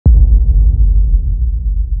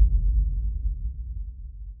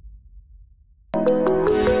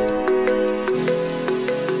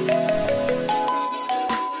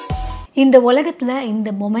இந்த உலகத்துல இந்த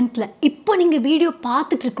மொமெண்ட்ல இப்போ நீங்க வீடியோ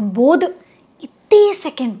பார்த்துட்டு இருக்கும்போது இதே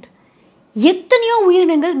செகண்ட் எத்தனையோ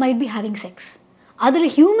உயிரினங்கள் might be having sex. அதுல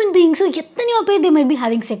ஹியூமன் பீயிங்ஸும் எத்தனையோ பேர் they might be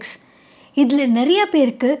having sex. இதுல நிறைய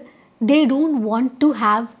பேருக்கு they don't want to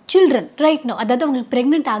have children right now. அதாவது அவங்களுக்கு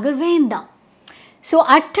pregnant ஆக வேண்டாம். ஸோ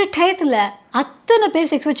அட் அ டயத்தில் அத்தனை பேர்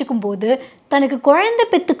செக்ஸ் வச்சுக்கும்போது தனக்கு குழந்தை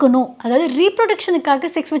பெற்றுக்கணும், அதாவது ரீப்ரொடக்ஷனுக்காக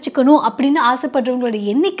செக்ஸ் வச்சுக்கணும் அப்படின்னு ஆசைப்படுறவங்களோட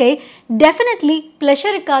எண்ணிக்கை டெஃபினெட்லி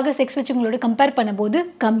ப்ளஷருக்காக செக்ஸ் வச்சுக்கவங்களோட கம்பேர் பண்ணும்போது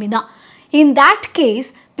கம்மி தான். இன் தேட் கேஸ்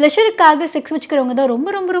ப்ளஷருக்காக செக்ஸ் வச்சுக்கிறவங்க தான்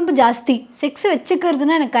ரொம்ப ரொம்ப ரொம்ப ஜாஸ்தி. செக்ஸ்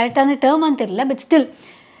வச்சுக்கிறதுனா எனக்கு கரெக்டான டேர்மான்னு தெரியல, but still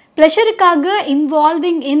ப்ளஷருக்காக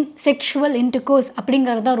involving in sexual intercourse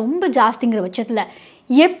அப்படிங்கிறது தான் ரொம்ப ஜாஸ்திங்கிற பட்சத்தில்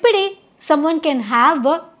எப்படி someone can have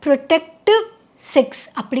a protective sex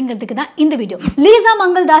அப்படிங்கிறதுக்கு தான் இந்த வீடியோ. லீசா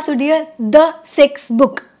மங்கல்தாஸுடைய த செக்ஸ்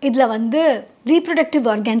புக். இதில் வந்து ரீப்ரொடக்டிவ்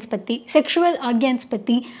ஆர்கான்ஸ் பற்றி, செக்ஷுவல் ஆர்கான்ஸ்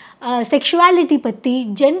பற்றி, செக்ஷுவாலிட்டி பற்றி,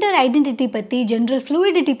 ஜெண்டர் ஐடென்டிட்டி பற்றி, ஜென்ரல்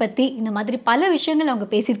ஃப்ளூயிடிட்டி பற்றி, இந்த மாதிரி பல விஷயங்கள் அவங்க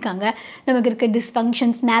பேசியிருக்காங்க. நமக்கு இருக்க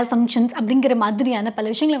டிஸ்ஃபங்க்ஷன்ஸ், மேல் ஃபங்க்ஷன்ஸ் அப்படிங்கிற மாதிரியான பல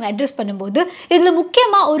விஷயங்கள் அவங்க அட்ரஸ் பண்ணும்போது இதில்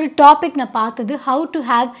முக்கியமாக ஒரு டாபிக் நான் பார்த்தது, how to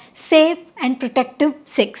have safe and protective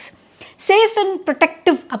sex. Safe and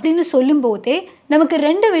protective அப்படின்னு சொல்லும்போதே நமக்கு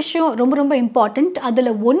ரெண்டு விஷயம் ரொம்ப ரொம்ப இம்பார்ட்டண்ட். அதில்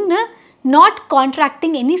ஒன்று, not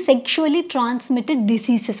contracting any sexually transmitted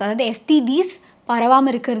diseases, அதாவது எஸ்டிடிஸ்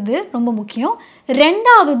பரவாமல் இருக்கிறது ரொம்ப முக்கியம்.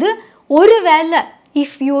 ரெண்டாவது, ஒரு வேளை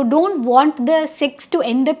if you don't want the sex to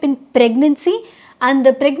end up in pregnancy, அந்த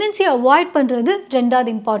ப்ரெக்னென்சியை அவாய்ட் பண்ணுறது ரெண்டாவது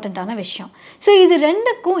இம்பார்ட்டண்ட்டான விஷயம். ஸோ இது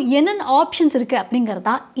ரெண்டுக்கும் என்னென்ன ஆப்ஷன்ஸ் இருக்குது அப்படிங்கிறது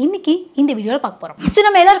தான் இன்றைக்கி இந்த வீடியோவில் பார்க்க போகிறோம். ஸோ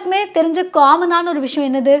நம்ம எல்லாருக்குமே தெரிஞ்ச காமனான ஒரு விஷயம்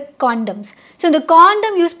என்னது, காண்டம்ஸ். ஸோ இந்த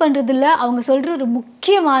காண்டம் யூஸ் பண்ணுறதுல அவங்க சொல்கிற ஒரு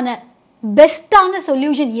முக்கியமான பெஸ்ட்டான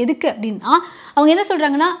சொல்யூஷன் எதுக்கு அப்படின்னா, அவங்க என்ன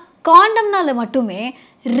சொல்கிறாங்கன்னா, காண்டம்னால மட்டுமே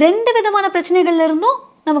ரெண்டு விதமான பிரச்சனைகள்ல இருந்தும்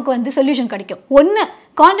நமக்கு வந்து சொல்யூஷன் கிடைக்கும். ஒன்று,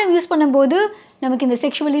 காண்டம் யூஸ் பண்ணும்போது நமக்கு இந்த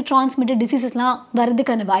செக்ஷுவலி டிரான்ஸ்மிட்டட் டிசீசஸ்லாம்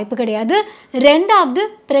வர்றதுக்கான வாய்ப்பு கிடையாது. ரெண்டாவது,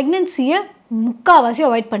 ப்ரெக்னென்சியை முக்கால்வாசி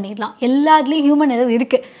அவாய்ட் பண்ணிடலாம். எல்லாத்துலேயும் ஹியூமன் எரர்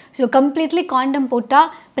இருக்குது. ஸோ கம்ப்ளீட்லி காண்டம்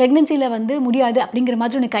போட்டால் ப்ரெக்னென்சியில் வந்து முடியாது அப்படிங்கிற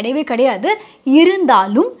மாதிரி ஒன்று கிடையவே கிடையாது.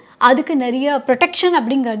 இருந்தாலும் அதுக்கு நிறைய ப்ரொடெக்ஷன்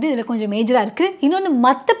அப்படிங்கிறது இதில் கொஞ்சம் மேஜராக இருக்குது. இன்னொன்று,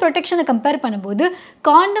 மற்ற ப்ரொடெக்ஷனை கம்பேர் பண்ணும்போது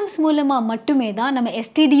காண்டம்ஸ் மூலமாக மட்டுமே தான் நம்ம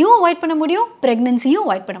எஸ்டிடியும் அவாய்ட் பண்ண முடியும், ப்ரெக்னென்சியும்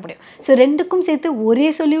அவாய்ட் பண்ண முடியும். ஸோ ரெண்டுக்கும் சேர்த்து ஒரே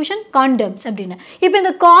சொல்யூஷன் காண்டம்ஸ் அப்படின்னு. இப்போ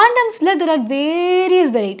இந்த காண்டம்ஸில் there are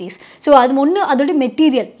various varieties. So அது ஒன்று, அதோட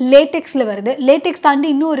மெட்டீரியல் லேட்டெக்ஸில் வருது. லேட்டெக்ஸ் தாண்டி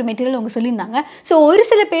இன்னும் ஒரு மெட்டீரியல் அவங்க சொல்லியிருந்தாங்க. ஸோ ஒரு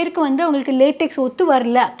சில பேருக்கு வந்து அவங்களுக்கு லேட்டெக்ஸ் ஒத்து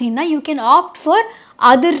வரல அப்படின்னா you can opt for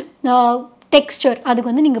other texture, அதுக்கு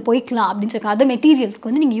வந்து நீங்கள் போய்க்கலாம் அப்படின்னு சொல்லியிருக்காங்க. அதர் மெட்டீரியல்ஸ்க்கு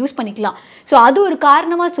வந்து நீங்கள் யூஸ் பண்ணிக்கலாம். ஸோ அது ஒரு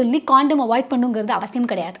காரணமாக சொல்லி காண்டம் அவாய்ட் பண்ணுங்கிறது அவசியம்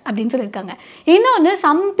கிடையாது அப்படின்னு சொல்லியிருக்காங்க. இன்னொன்று,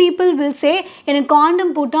 சம் பீப்புள் வில் சே எனக்கு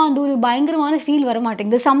காண்டம் போட்டால் அந்த ஒரு பயங்கரமான ஃபீல் வர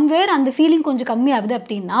மாட்டேங்குது, சம்வேர் அந்த ஃபீலிங் கொஞ்சம் கம்மியாகுது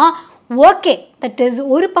அப்படின்னா ஓகே, தட் இஸ்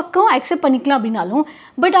ஒரு பக்கம் அக்செப்ட் பண்ணிக்கலாம் அப்படின்னாலும்,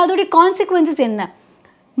 பட் அதோடைய கான்சிக்வன்சஸ் என்ன,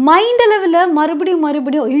 மைண்ட் அளவில் மறுபடியும்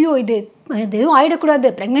ஐயோ இது எதுவும் ஆகிடக்கூடாது,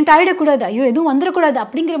 ப்ரெக்னென்ட் ஆகிடக்கூடாது, ஐயோ எதுவும் வந்துடக்கூடாது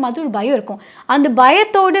அப்படிங்கிற மாதிரி ஒரு பயம் இருக்கும். அந்த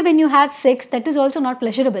பயத்தோடு when you have sex, that is also not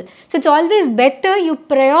pleasurable. So it's always better you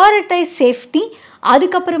prioritize safety,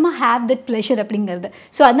 அதுக்கப்புறமா have that pleasure அப்படிங்கிறது.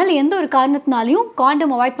 ஸோ அதனால் எந்த ஒரு காரணத்தினாலையும்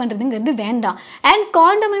காண்டம் அவாய்ட் பண்ணுறதுங்கிறது வேண்டாம். அண்ட்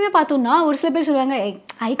காண்டமுமே பார்த்தோம்னா ஒரு சில பேர் சொல்லுவாங்க,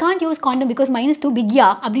 I can't use Kandam because mine is two பிக்யா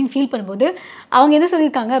அப்படின்னு ஃபீல் பண்ணும்போது அவங்க என்ன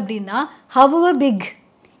சொல்லியிருக்காங்க அப்படின்னா, however big,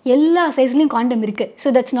 எல்லா சைஸ்லேயும் காண்டம் இருக்குது. So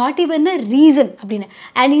that's not even a reason அப்படின்னு.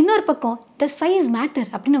 அண்ட் இன்னொரு பக்கம், த சைஸ் மேட்டர்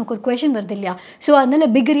அப்படின்னு நமக்கு ஒரு கொஷின் வருது இல்லையா. ஸோ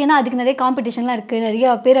அதனால் பிகர், ஏன்னா அதுக்கு நிறைய காம்படிஷன்லாம் இருக்குது,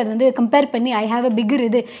 நிறைய பேர் அது வந்து கம்பேர் பண்ணி ஐ ஹாவ் அ பிகர்,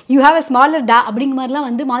 இது யூ ஹாவ் அ ஸ்மாலர் டா அப்படிங்கிற மாதிரிலாம்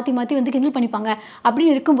வந்து மாற்றி வந்து கிண்டில் பண்ணிப்பாங்க.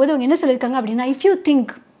 அப்படின்னு இருக்கும்போது அவங்க என்ன சொல்லியிருக்காங்க அப்படின்னா, இஃப் யூ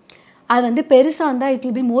திங்க் அது வந்து பெருசாக இருந்தால் it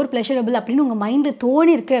will be more pleasurable அப்படின்னு உங்கள் மைண்டில்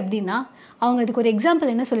தோணி இருக்குது அப்படின்னா, அவங்க அதுக்கு ஒரு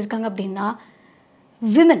எக்ஸாம்பிள் என்ன சொல்லியிருக்காங்க அப்படின்னா,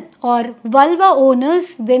 women R vulva owners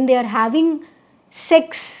when they are having sex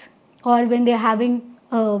or when they are having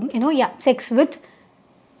sex with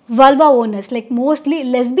vulva owners, like mostly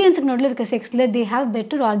lesbians நடுவில் இருக்க செக்ஸில் they have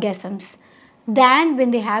better orgasms than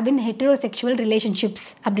when they have in heterosexual relationships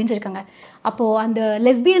அப்படின்னு சொல்லியிருக்காங்க. அப்போது அந்த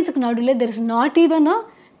லெஸ்பியன்ஸுக்கு நடுவில் there is not even a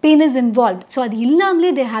penis involved. So அது இல்லாமலே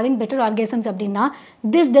they having better orgasms அப்படின்னா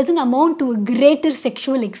this doesn't amount to a greater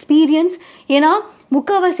sexual experience. ஏன்னா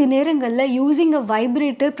முக்கால்வாசி நேரங்களில் யூஸிங் அ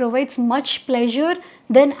வைப்ரேட்டர் ப்ரொவைட்ஸ் மச் ப்ளஷர்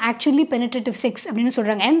தென் ஆக்சுவலி பெனட்ரேட்டிவ் செக்ஸ் அப்படின்னு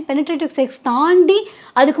சொல்கிறாங்க. அண்ட் பெனட்ரேட்டிவ் செக்ஸ் தாண்டி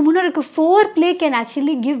அதுக்கு முன்னாடி இருக்க four play can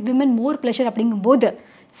actually give women more pleasure அப்படிங்கும்போது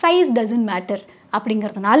சைஸ் டசன்ட் மேட்டர்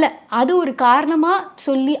அப்படிங்கிறதுனால அது ஒரு காரணமாக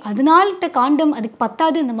சொல்லி அதனால்கிட்ட காண்டம் அதுக்கு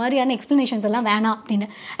பத்தாது, இந்த மாதிரியான எக்ஸ்ப்ளனேஷன்ஸ் எல்லாம் வேணாம் அப்படின்னு.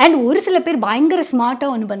 அண்ட் ஒரு சில பேர் பயங்கர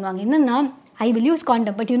ஸ்மார்ட்டாக ஒன்று பண்ணுவாங்க, என்னென்னா I will use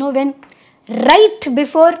Kandam but when right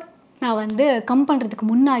before நான் வந்து கம் பண்ணுறதுக்கு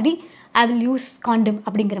முன்னாடி I will use condom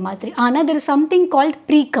அப்படிங்கிற மாதிரி. ஆனால் there is something called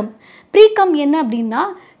pre-cum. ப்ரீகம் என்ன அப்படின்னா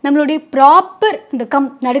நம்மளுடைய ப்ராப்பர் இந்த கம்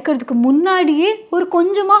நடக்கிறதுக்கு முன்னாடியே ஒரு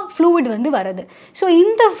கொஞ்சமாக ஃப்ளூயிட் வந்து வருது. ஸோ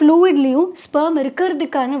இந்த ஃப்ளூயிட்லேயும் ஸ்பெர்ம்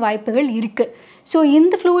இருக்கிறதுக்கான வாய்ப்புகள் இருக்குது. ஸோ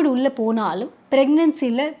இந்த ஃப்ளூயிட் உள்ளே போனாலும்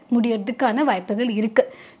ப்ரெக்னென்சியில் முடியறதுக்கான வாய்ப்புகள்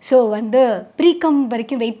இருக்குது. ஸோ வந்து ப்ரீகம்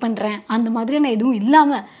வரைக்கும் வெயிட் பண்ணுறேன் அந்த மாதிரியான எதுவும்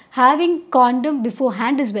இல்லாமல் having Kandam before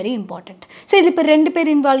hand is very important. So இது இப்போ 2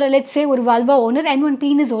 பேர் இன்வால்வ், லெட்ஸ் சே ஒரு vulva owner and one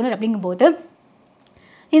பீனஸ் owner அப்படிங்கும்போது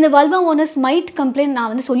இந்த வல்வா ஓனர்ஸ் மைட் கம்ப்ளைண்ட்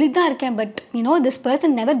நான் வந்து சொல்லிட்டு தான் இருக்கேன், but this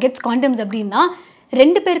person never gets condoms அப்படின்னா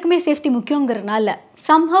 2 பேருக்குமே safety முக்கியங்கிறதுனால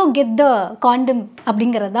somehow get the condom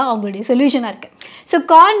அப்படிங்கிறது தான் அவங்களுடைய சொல்யூஷனாக இருக்குது. ஸோ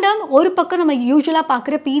காண்டம் ஒரு பக்கம் நம்ம யூஸ்வலாக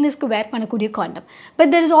பார்க்குற பீனஸ்க்கு வேர் பண்ணக்கூடிய காண்டம்,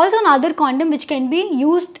 but there is also an other Kandam which can be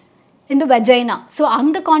used இந்த வெஜைனா. ஸோ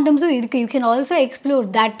அந்த காண்டம்ஸும் இருக்குது, you can also explore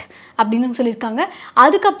that அப்படின்னு சொல்லியிருக்காங்க.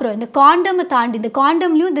 அதுக்கப்புறம் இந்த காண்டமை தாண்டி இந்த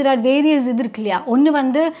காண்டம்லேயும் தெர் ஆர் வேரியஸ் இது இருக்கு இல்லையா. ஒன்று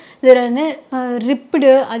வந்து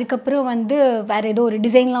ரிப்டு, அதுக்கப்புறம் வந்து வேறு ஏதோ ஒரு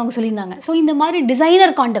டிசைன்லாம் அவங்க சொல்லியிருந்தாங்க. ஸோ இந்த மாதிரி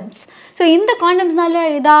டிசைனர் காண்டம்ஸ். ஸோ இந்த காண்டம்ஸ்னால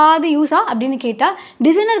ஏதாவது யூஸா அப்படின்னு கேட்டால்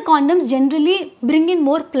designer condoms generally bring in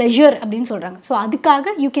more pleasure அப்படின்னு சொல்கிறாங்க. ஸோ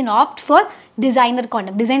அதுக்காக you can opt for designer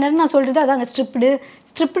காண்டம். டிசைனர்னு நான் சொல்கிறது அதான் அந்த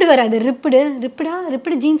ஸ்ட்ரிப்டு வராது,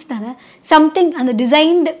 ரிப்டு ஜீன்ஸ் தானே சம்திங். அந்த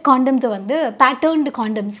டிசைன்டு காண்டம்ஸை வந்து பேட்டர்ன்டு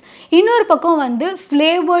காண்டம்ஸ். இன்னொரு பக்கம் வந்து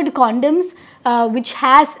flavoured condoms which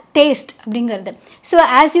has taste அப்படிங்கிறது. So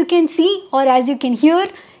as you can see or as you can hear,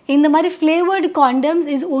 இந்த மாதிரி flavoured condoms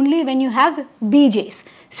is only when you have BJs.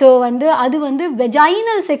 So வந்து அது வந்து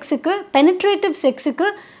வெஜைனல் செக்ஸுக்கு, பெனிட்ரேட்டிவ் செக்ஸுக்கு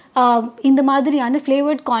இந்த மாதிரியான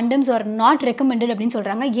flavoured condoms R not recommended அப்படின்னு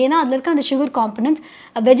சொல்கிறாங்க. ஏன்னா அதில் இருக்க அந்த சுகர் காம்பனன்ட்ஸ்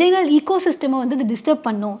வெஜைனல் ஈகோசிஸ்டமை வந்து இது டிஸ்டர்ப்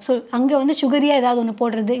பண்ணும். ஸோ அங்கே வந்து சுகரியாக ஏதாவது ஒன்று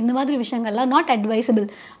போடுறது, இந்த மாதிரி விஷயங்கள்லாம் நாட் அட்வைசபிள்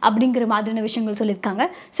அப்படிங்கிற மாதிரியான விஷயங்கள் சொல்லியிருக்காங்க.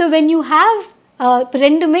 ஸோ வென் யூ ஹாவ் இப்போ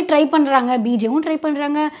 2மே ட்ரை பண்ணுறாங்க, பிஜேவும் ட்ரை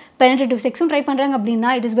பண்ணுறாங்க, பெனிட்ரேட்டிவ் செக்ஸும் ட்ரை பண்ணுறாங்க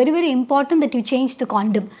அப்படின்னா it is very very important that you change the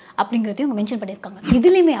காண்டம் அப்படிங்கிறதையும் அவங்க மென்ஷன் பண்ணியிருக்காங்க.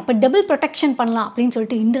 இதுலேயுமே அப்போ டபுள் ப்ரொடெக்ஷன் பண்ணலாம் அப்படின்னு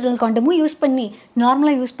சொல்லிட்டு இன்டர்னல் காண்டமும் யூஸ் பண்ணி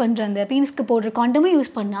நார்மலாக யூஸ் பண்ணுற அந்த பீன்ஸ்க்கு போடுற காண்டமும்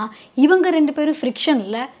யூஸ் பண்ணால் இவங்க 2 பேரும்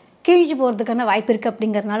ஃப்ரிக்ஷனில் கிழிச்சு போகிறதுக்கான வாய்ப்பு இருக்குது.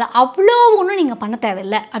 அப்படிங்கிறதுனால அவ்வளோ ஒன்றும் நீங்கள் பண்ண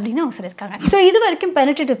தேவையில்லை அப்படின்னு அவங்க சொல்லியிருக்காங்க. ஸோ இது வரைக்கும்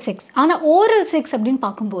பெனிட்ரேட்டிவ் செக்ஸ். ஆனால் ஓரல் செக்ஸ் அப்படின்னு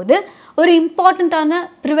பார்க்கும்போது ஒரு இம்பார்ட்டண்ட்டான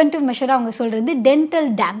ப்ரிவென்டிவ் மெஷராக அவங்க சொல்கிறது டென்டல்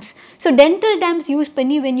டேம்ஸ். ஸோ டென்டல் டேம்ஸ் யூஸ்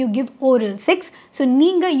பண்ணி when you give oral sex, so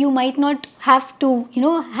நீங்கள் you might not have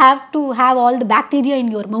to have all the bacteria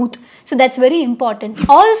in your mouth. So that's very important.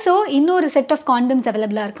 Also இன்னொரு செட் ஆஃப் காண்டம்ஸ்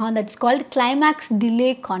அவைலபிளாக இருக்கும், that's called climax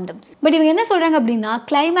delay condoms. But இவங்க என்ன சொல்கிறாங்க அப்படின்னா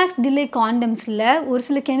climax delay காண்டம்ஸில் ஒரு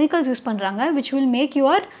சில கெமிக்கல்ஸ் யூஸ் பண்ணுறாங்க விச் வில் மேக்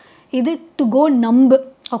யுவர் இது டு கோ நம்பு.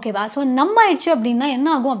 ஓகேவா? ஸோ நம்ப ஆயிடுச்சு அப்படின்னா என்ன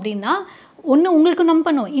ஆகும் அப்படின்னா ஒன்று உங்களுக்கு நம்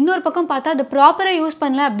பண்ணும், இன்னொரு பக்கம் பார்த்தா அது ப்ராப்பராக யூஸ்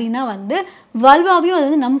பண்ணல அப்படின்னா வந்து வல்வாவையும் அது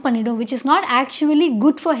வந்து நம் பண்ணிடும், which is not actually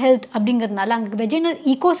good for health. அப்படிங்கிறதுனால அங்கே வெஜினல்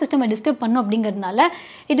ஈகோசிஸ்டமை டிஸ்டர்ப் பண்ணும். அப்படிங்கிறதுனால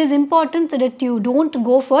it is important that you don't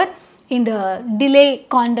go for இந்த டிலே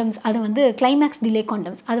காண்டம்ஸ். அது வந்து கிளைமேக்ஸ் டிலே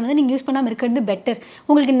காண்டம்ஸ் அதை வந்து நீங்கள் யூஸ் பண்ணாமல் இருக்கிறது பெட்டர்.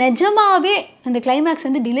 உங்களுக்கு நிஜமாகவே அந்த கிளைமேக்ஸ்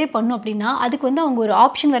வந்து டிலே பண்ணும் அப்படின்னா அதுக்கு வந்து அவங்க ஒரு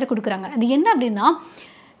ஆப்ஷன் வேறு கொடுக்குறாங்க. அது என்ன அப்படின்னா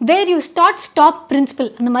where you start stop principal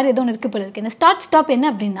அந்த மாதிரி ஏதோ ஒன்று இருக்குது போல இருக்குது. இந்த ஸ்டார்ட் ஸ்டாப் என்ன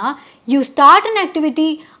அப்படின்னா யூ ஸ்டார்ட் அன் ஆக்டிவிட்டி,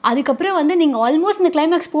 அதுக்கப்புறம் வந்து நீங்கள் ஆல்மோஸ்ட் இந்த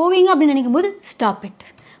கிளைமேக்ஸ் போவீங்க அப்படின்னு நினைக்கும் போது ஸ்டாப் இட்,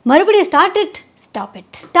 மறுபடியும் ஸ்டார்ட் இட்,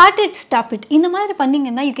 stop it. இந்த மாதிரி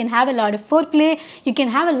பண்ணிங்கன்னா you can have a lot of foreplay, you can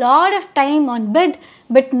have a lot of time on bed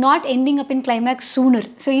but not ending up in climax sooner.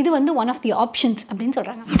 So இது வந்து one of the options அப்படின்னு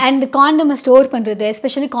சொல்கிறாங்க. And காண்டமை store பண்ணுறது,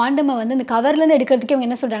 especially காண்டமை வந்து இந்த கவர்லேருந்து எடுக்கிறதுக்கே அவங்க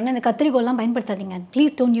என்ன சொல்கிறாங்கன்னா இந்த கத்திரிக்கோல்லாம் பயன்படுத்தாதீங்க,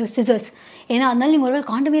 ப்ளீஸ் டோன்ட் யூஸ் சிசர்ஸ். ஏன்னா அதனால நீங்கள் ஒரு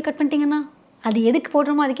காண்டமே கட் பண்ணிட்டீங்கன்னா அது எதுக்கு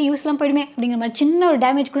போடுறோமோ அதுக்கே யூஸ்லாம் போயிடுமே அப்படிங்கிற மாதிரி சின்ன ஒரு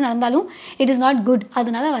டேமேஜ் கூட நடந்தாலும் இட் இஸ் நாட் குட்.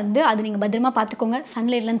 அதனால வந்து அது நீங்கள் பத்திரமா பார்த்துக்கோங்க,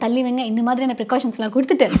 சன்லைட்லாம் தள்ளி வைங்க, இந்த மாதிரியான ப்ரிகாஷன்ஸ்லாம்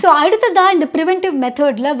கொடுத்துட்டு. ஸோ அடுத்ததாக இந்த ப்ரிவென்டிவ்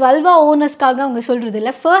மெத்தடில் வல்வா ஓனர்ஸ்க்காக அவங்க சொல்கிறது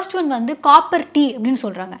இல்லை. ஃபர்ஸ்ட் ஒன் வந்து காப்பர் டீ அப்படின்னு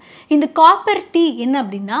சொல்கிறாங்க. இந்த காப்பர் டீ என்ன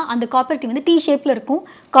அப்படின்னா அந்த காப்பர் டீ வந்து டீ ஷேப்பில் இருக்கும்,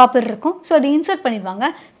 காப்பர் இருக்கும். ஸோ அதை இன்சர்ட் பண்ணிடுவாங்க.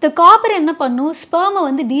 இந்த காப்பர் என்ன பண்ணும், ஸ்பெர்மை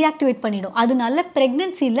வந்து டீஆக்டிவேட் பண்ணிடும். அதனால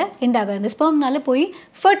ப்ரெக்னென்சியில் எண்ட் ஆகாது, அந்த ஸ்பெர்ம்னால போய்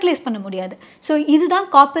ஃபர்டிலைஸ் பண்ண முடியாது. ஸோ இதுதான்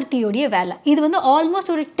காப்பர் டீயோடைய வேலை. இது வந்து ஆல்மோஸ்ட்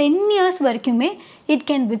ஒரு 10 years வரைக்குமே it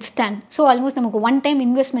can withstand. So almost நமக்கு ஒன் டைம்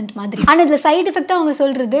இன்வெஸ்ட்மெண்ட் மாதிரி. ஆனால் இதில் சைட் எஃபெக்டாக அவங்க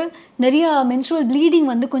சொல்கிறது நிறைய மென்ஸ்ட்ருவல் ப்ளீடிங்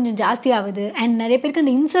வந்து கொஞ்சம் ஜாஸ்தி ஆகுது அண்ட் நிறைய பேருக்கு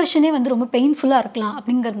அந்த இன்சர்ஷனே வந்து ரொம்ப பெயின்ஃபுல்லாக இருக்கலாம்.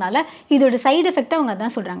 அப்படிங்கிறதுனால இதோட சைட் எஃபெக்டாக அவங்க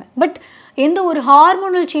அதான் சொல்கிறாங்க. பட் எந்த ஒரு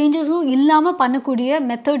ஹார்மோனல் சேஞ்சஸும் இல்லாமல் பண்ணக்கூடிய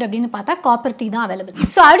மெத்தட் அப்படின்னு பார்த்தா காப்பர் டீ தான் அவைலபிள்.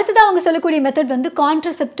 ஸோ அடுத்ததாக அவங்க சொல்லக்கூடிய மெத்தட் வந்து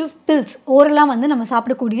கான்ட்ரசெப்டிவ் பில்ஸ். ஓரெல்லாம் வந்து நம்ம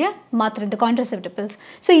சாப்பிடக்கூடிய மாத்திரை, இந்த கான்ட்ரசெப்டிவ் பில்ஸ்.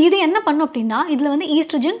 ஸோ இது என்ன பண்ணும் அப்படின்னா இதில் வந்து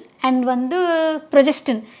ஈஸ்ட்ரஜன் அண்ட் வந்து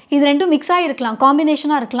ப்ரொஜெஸ்டின் இது ரெண்டும் மிக்ஸ் ஆகிருக்கலாம்,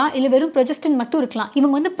 காம்பினேஷனாக இருக்கலாம், இல்லை வெறும் ப்ரொஜெஸ்டின் மட்டும் இருக்கலாம்.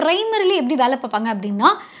 இவங்க வந்து ப்ரைமரிலி எப்படி வேலை பார்ப்பாங்க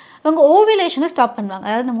அப்படின்னா அவங்க ஓவிலேஷனை ஸ்டாப் பண்ணுவாங்க.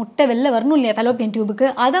 அதாவது அந்த முட்டை வெளில வரணும் இல்லையா ஃபெலோப்பியன் டியூபுக்கு,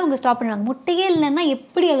 அதை அவங்க ஸ்டாப் பண்ணுவாங்க. முட்டையே இல்லைன்னா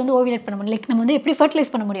எப்படி அது வந்து ஓவிலேட் பண்ண முடியும், லைக் நம்ம வந்து எப்படி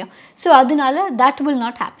ஃபர்டிலைஸ் பண்ண முடியும்? ஸோ அதனால தட் வில்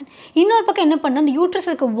நாட் ஹேப்பன். இன்னொரு பக்கம் என்ன பண்ணால் அந்த யூட்ரஸ்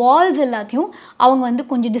இருக்க வால்ஸ் எல்லாத்தையும் அவங்க வந்து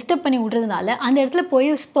கொஞ்சம் டிஸ்டர்ப் பண்ணி விட்றதுனால அந்த இடத்துல போய்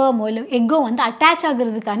ஸ்பெர்மோ இல்லை எக்கோ வந்து அட்டாச்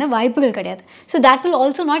ஆகிறதுக்கான வாய்ப்புகள் கிடையாது. So that will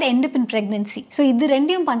also not end up in pregnancy. So இது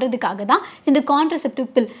ரெண்டையும் பண்ணுறதுக்காக தான் இந்த கான்ட்ரசெப்டிவ்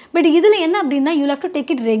பில். பட் இதில் என்ன அப்படின்னா you have to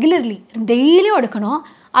take it regularly, டெய்லியும் எடுக்கணும்,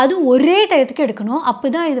 அதுவும் ஒரே டயத்துக்கு எடுக்கணும். அப்போ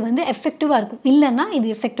தான் இது வந்து எஃபெக்டிவாக இருக்கும், இல்லைன்னா இது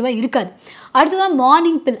எஃபெக்டிவாக இருக்காது. அடுத்ததான்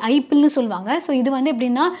மார்னிங் பில், ஐ பில்னு சொல்லுவாங்க. ஸோ இது வந்து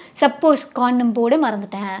எப்படின்னா சப்போஸ் காண்டம் போட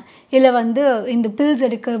மறந்துட்டேன், இல்லை வந்து இந்த பில்ஸ்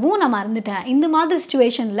எடுக்கவும் நான் மறந்துட்டேன், இந்த மாதிரி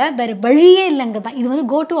சுச்சுவேஷனில் வேறு வழியே இல்லைங்க தான். இது வந்து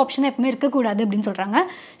கோ டு ஆப்ஷன் எப்பவுமே இருக்கக்கூடாது அப்படின்னு சொல்கிறாங்க.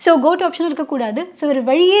 ஸோ கோ டு ஆப்ஷனும் இருக்கக்கூடாது. ஸோ வேறு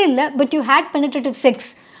வழியே இல்லை, but you had penetrative sex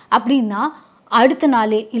அப்படின்னா அடுத்த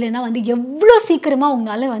நாளே இல்லைனா வந்து எவ்வளோ சீக்கிரமாக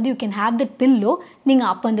உங்களால் வந்து you can have that pillow, நீங்கள்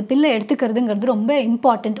அப்போ அந்த பில்லை எடுத்துக்கிறதுங்கிறது ரொம்ப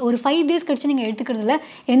இம்பார்ட்டண்ட். ஒரு 5 days கழிச்சு நீங்கள் எடுத்துக்கிறதுல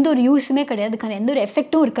எந்த ஒரு யூஸுமே கிடையாது, எந்த ஒரு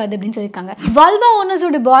எஃபெக்ட்டும் இருக்காது அப்படின்னு சொல்லியிருக்காங்க. வல்வா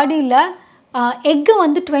ஓனர்ஸோட பாடியில் எக்கு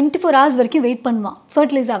வந்து 24 hours வரைக்கும் வெயிட் பண்ணுவான்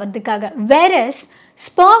ஃபர்டிலைஸ் ஆகிறதுக்காக. வேரஸ்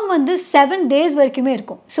ஸ்பெர்ம் வந்து 7 days வரைக்குமே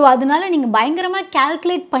இருக்கும். ஸோ அதனால நீங்கள் பயங்கரமாக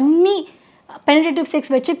கால்குலேட் பண்ணி penetrative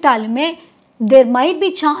sex வச்சுக்கிட்டாலுமே there might be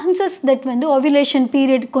chances that வந்து ஓவிலேஷன்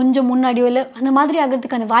பீரியட் கொஞ்சம் முன்னாடியோ இல்லை அந்த மாதிரி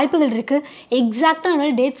ஆகிறதுக்கான வாய்ப்புகள் இருக்குது. எக்ஸாக்டாக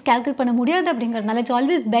நம்மளால் டேட்ஸ் கால்குலேட் பண்ண முடியாது அப்படிங்கிறதுனால இட்ஸ்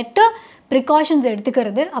ஆல்வேஸ் பெட்டர் ப்ரிகாஷன்ஸ்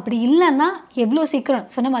எடுத்துக்கிறது. அப்படி இல்லைன்னா எவ்வளோ சீக்கிரம்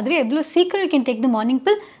சொன்ன மாதிரி எவ்வளோ சீக்கிரம் you can take the morning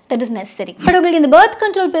bill, that is necessary. But உங்களுக்கு இந்த பர்த்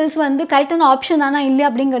கண்ட்ரோல் பில்ஸ் வந்து கரெக்டான ஆப்ஷன் தானா இல்லை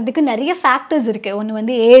அப்படிங்கிறதுக்கு நிறைய ஃபேக்டர்ஸ் இருக்குது. ஒன்று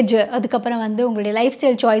வந்து ஏஜ், அதுக்கப்புறம் வந்து உங்களுடைய லைஃப்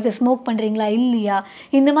ஸ்டைல் சாய்ஸஸ், ஸ்மோக் பண்ணுறீங்களா இல்லையா,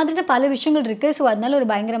 இந்த மாதிரி பல விஷயங்கள் இருக்குது. ஸோ அதனால ஒரு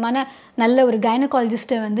பயங்கரமான நல்ல ஒரு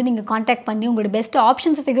கைனகாலஜிஸ்ட்டை வந்து நீங்கள் காண்டாக்ட் பண்ணி உங்களோட பெஸ்ட்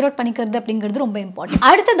ஆப்ஷன்ஸை ஃபிகர் அவுட் பண்ணிக்கிறது அப்படிங்கிறது ரொம்ப இம்பார்ட்டன்ட்.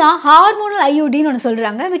 அடுத்ததான் ஹார்மோனல் ஐயோடின்னு ஒன்று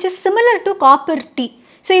சொல்கிறாங்க, which is similar to copper tea.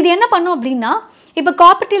 So இது என்ன பண்ணும் அப்படின்னா, இப்போ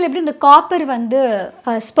காப்பர் டீயில் எப்படி இந்த காப்பர் வந்து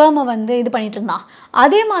ஸ்பெர்மை வந்து இது பண்ணிட்டு இருந்தான்,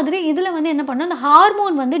 அதே மாதிரி இதில் வந்து என்ன பண்ணோம், அந்த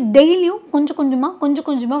ஹார்மோன் வந்து டெய்லியும் கொஞ்சம்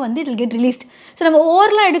கொஞ்சமாக வந்து இட் கெட் ரிலீஸ்ட். ஸோ நம்ம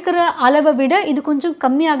ஓவரலாக எடுக்கிற அளவை விட இது கொஞ்சம்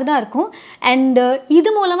கம்மியாக தான் இருக்கும். அண்ட்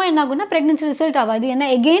இது மூலமாக என்ன ஆகும்னா ப்ரெக்னன்சி ரிசல்ட் ஆகாது. ஏன்னா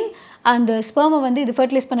எகெயின் அந்த ஸ்பெர்மை வந்து இது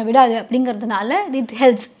ஃபர்டிலைஸ் பண்ண விடாது அப்படிங்கிறதுனால இட்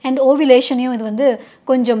ஹெல்ப்ஸ். அண்ட் ஓவிலேஷனையும் இது வந்து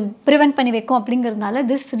கொஞ்சம் ப்ரிவென்ட் பண்ணி வைக்கும் அப்படிங்கிறதுனால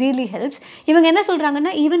திஸ் ரியலி ஹெல்ப்ஸ். இவங்க என்ன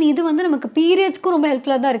சொல்கிறாங்கன்னா, ஈவன் இது வந்து நமக்கு பீரியட்ஸ்க்கும் ரொம்ப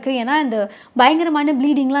ஹெல்ப்ஃபுல்லாக தான் இருக்குது. ஏன்னா இந்த பயங்கரமான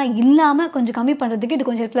ப்ளீடிங்லாம் இல்லாமல் கொஞ்சம் கம்மி பண்ணுறதுக்கு இது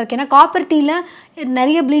கொஞ்சம் ஹெல்ப்ஃபுல்லாக இருக்குது. ஏன்னா காப்பர் டீயில்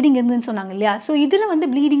நிறைய ப்ளீடிங் இருந்துன்னு சொன்னாங்க இல்லையா, ஸோ இதில் வந்து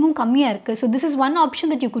ப்ளீடிங்கும் கம்மியாக இருக்குது. So this is one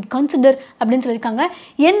option that you good consider அப்படின்னு சொல்லியிருக்காங்க.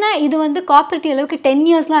 என்ன இது வந்து காப்பர் டீ அளவுக்கு 10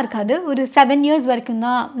 yearsலாம் இருக்காது, ஒரு 7 years வரைக்கும்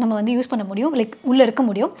தான் நம்ம வந்து யூஸ் பண்ண முடியும், லைக் உள்ளே இருக்க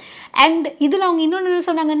முடியும். அண்ட் இதில் அவங்க இன்னொன்று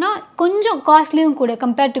சொன்னாங்கன்னா கொஞ்சம் காஸ்ட்லியும் கூட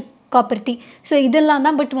compared to copper tea. So இதெல்லாம்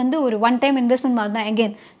தான், பட் வந்து ஒரு ஒன் டைம் இன்வெஸ்ட்மெண்ட் மாதிரி தான்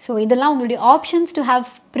அகெயின். ஸோ இதெல்லாம் உங்களுடைய options to have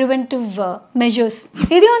preventive measures.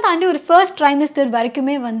 இதையும் தாண்டி ஒரு ஃபர்ஸ்ட் ட்ரைமெஸ்டர்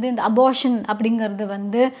வரைக்குமே வந்து இந்த அபார்ஷன் அப்படிங்கிறது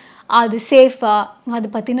வந்து அது சேஃபாக, அது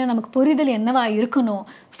பற்றின நமக்கு புரிதல் என்னவா இருக்கணும்,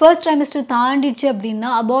 ஃபர்ஸ்ட் ட்ரைமெஸ்டர் தாண்டிடுச்சு அப்படின்னா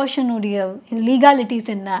அபார்ஷனுடைய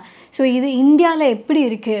லீகாலிட்டிஸ் என்ன, ஸோ இது இந்தியாவில் எப்படி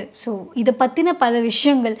இருக்குது, ஸோ இதை பற்றின பல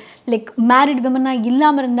விஷயங்கள், லைக் மேரிட் விமனாக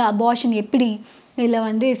இல்லாமல் இருந்த அபார்ஷன் எப்படி, இல்லை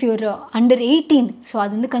வந்து இஃப் யூர் அண்டர் 18, ஸோ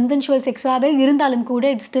அது வந்து கன்சென்ஷுவல் செக்ஸாக இருந்தாலும் கூட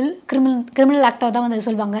இட்ஸ் ஸ்டில் கிரிமினல் ஆக்டாக தான் வந்து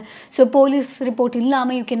சொல்லுவாங்க. ஸோ போலீஸ் ரிப்போர்ட்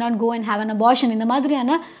இல்லாமல் you can not go and have an abortion. இந்த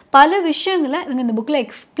மாதிரியான பல விஷயங்களை இவங்க இந்த புக்கில்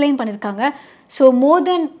எக்ஸ்பிளைன் பண்ணியிருக்காங்க. So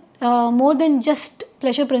more than just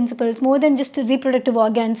pleasure principles, more than just reproductive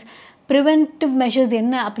organs, preventive measures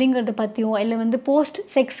என்ன அப்படிங்கிறத பற்றியும், இல்லை வந்து போஸ்ட்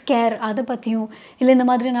செக்ஸ் கேர் அதை பற்றியும், இல்லை இந்த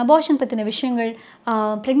மாதிரியான அபார்ஷன் பற்றின விஷயங்கள்,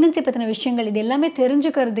 ப்ரெக்னன்சி பற்றின விஷயங்கள், இது எல்லாமே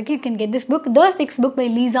தெரிஞ்சுக்கிறதுக்கு you can get this book, the sex book by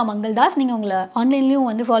Lisa Mangaldas. நீங்கள் உங்களை ஆன்லைன்லேயும்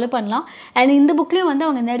வந்து ஃபாலோ பண்ணலாம். அண்ட் இந்த புக்லேயும் வந்து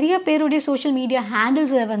அவங்க நிறைய பேருடைய சோஷியல் மீடியா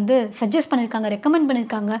ஹேண்டில்ஸை வந்து சஜஸ்ட் பண்ணியிருக்காங்க, ரெக்கமெண்ட்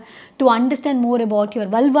பண்ணியிருக்காங்க to understand more about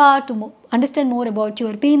your vulva, to understand more about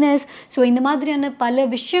your பீனஸ். So இந்த மாதிரியான பல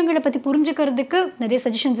விஷயங்களை பற்றி புரிஞ்சுக்கிறதுக்கு நிறைய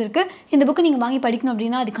சஜஷன்ஸ் இருக்குது. இந்த புக்கு நீங்கள் வாங்கி படிக்கணும்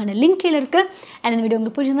அப்படின்னா அதுக்கான லிங்க் கீழே இருக்குது. அண்ட் இந்த வீடியோ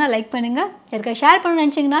உங்களுக்கு பிடிச்சிருந்தா லைக் பண்ணுங்கள், யாருக்கா ஷேர் பண்ணணும்னு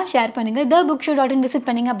நினச்சிங்கன்னா ஷேர் பண்ணுங்கள். thebookshop.in விசிட்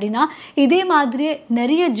பண்ணிங்க அப்படின்னா இதே மாதிரி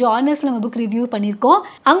நிறைய ஜானர்ஸில் நம்ம புக் ரிவ்யூ பண்ணியிருக்கோம்.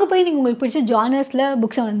 அங்கே போய் நீங்கள் உங்களுக்கு பிடிச்ச ஜானர்ஸில்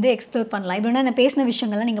புக்ஸை வந்து எக்ஸ்ப்ளோர் பண்ணலாம். இப்போ நான் பேசின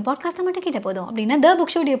விஷயங்கள்லாம் நீங்கள் பாட்காஸ்ட்டை மட்டும் கேட்ட போதும் அப்படின்னா the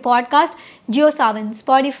book ஷோடைய podcast JioSaavn,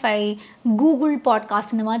 Spotify, Google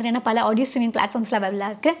podcast இந்த மாதிரியான பல ஆடியோ ஸ்ட்ரீமிங் பிளாட்ஃபார்ம்ஸில்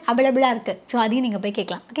அவைலபிளாக இருக்குது. ஸோ அதையும் நீங்கள் போய்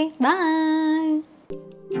கேட்கலாம். ஓகே, பாய்.